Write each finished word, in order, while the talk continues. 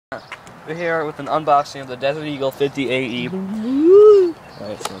We're here with an unboxing of the Desert Eagle 50 AE.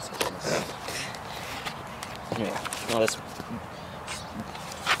 Alright, so let's open this up. Yeah, all this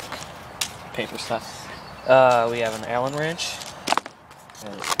paper stuff. We have an Allen wrench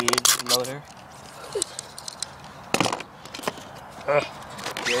and a speed loader.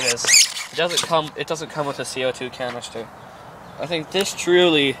 Here it is. It doesn't come with a CO2 canister. I think this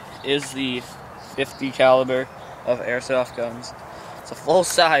truly is the 50 caliber of airsoft guns. It's a full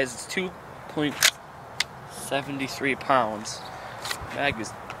size. It's 2.73 pounds. Mag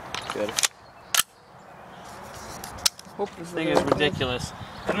is good. This thing is ridiculous.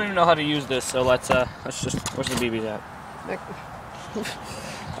 I don't even know how to use this, so let's just. Where's the BBs at?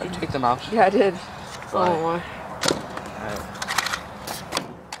 Did you take them out? Yeah, I did. Why? Oh my. Alright.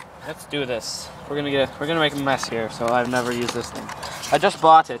 Let's do this. We're gonna make a mess here, so I've never used this thing. I just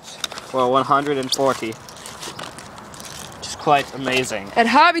bought it for $140. Which is quite amazing. At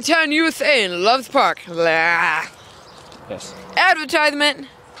Hobbytown, USA in Loves Park. Blah. Yes. Advertisement.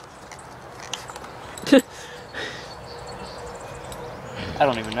 I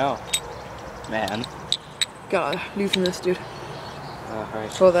don't even know. Man. God, loosen this, dude.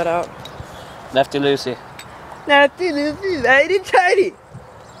 Alright. Pull that out. Lefty loosey. Lefty loosey, righty tighty.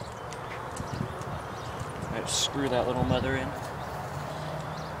 Alright, screw that little mother in.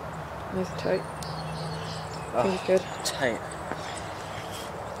 Nice and tight. Oh, Feels good. Tight.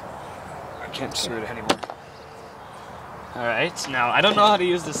 I can't screw it anymore. Alright, now I don't know how to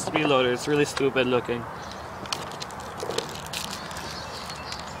use this speed loader. It's really stupid looking.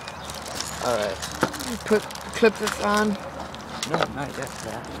 Alright. Clip this on. No, not yet.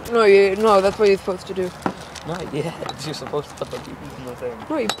 That. No, that's what you're supposed to do. Not yet. You're supposed to put the BBs in the thing.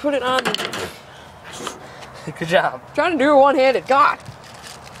 No, you put it on. Good job. Trying to do it one-handed. God.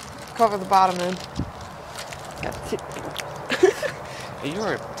 Cover the bottom then. That's it. You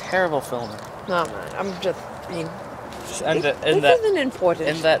are a terrible filmer. No, man. I'm just being. Just end it This isn't important.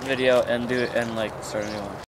 End that video and do it and like start a new one.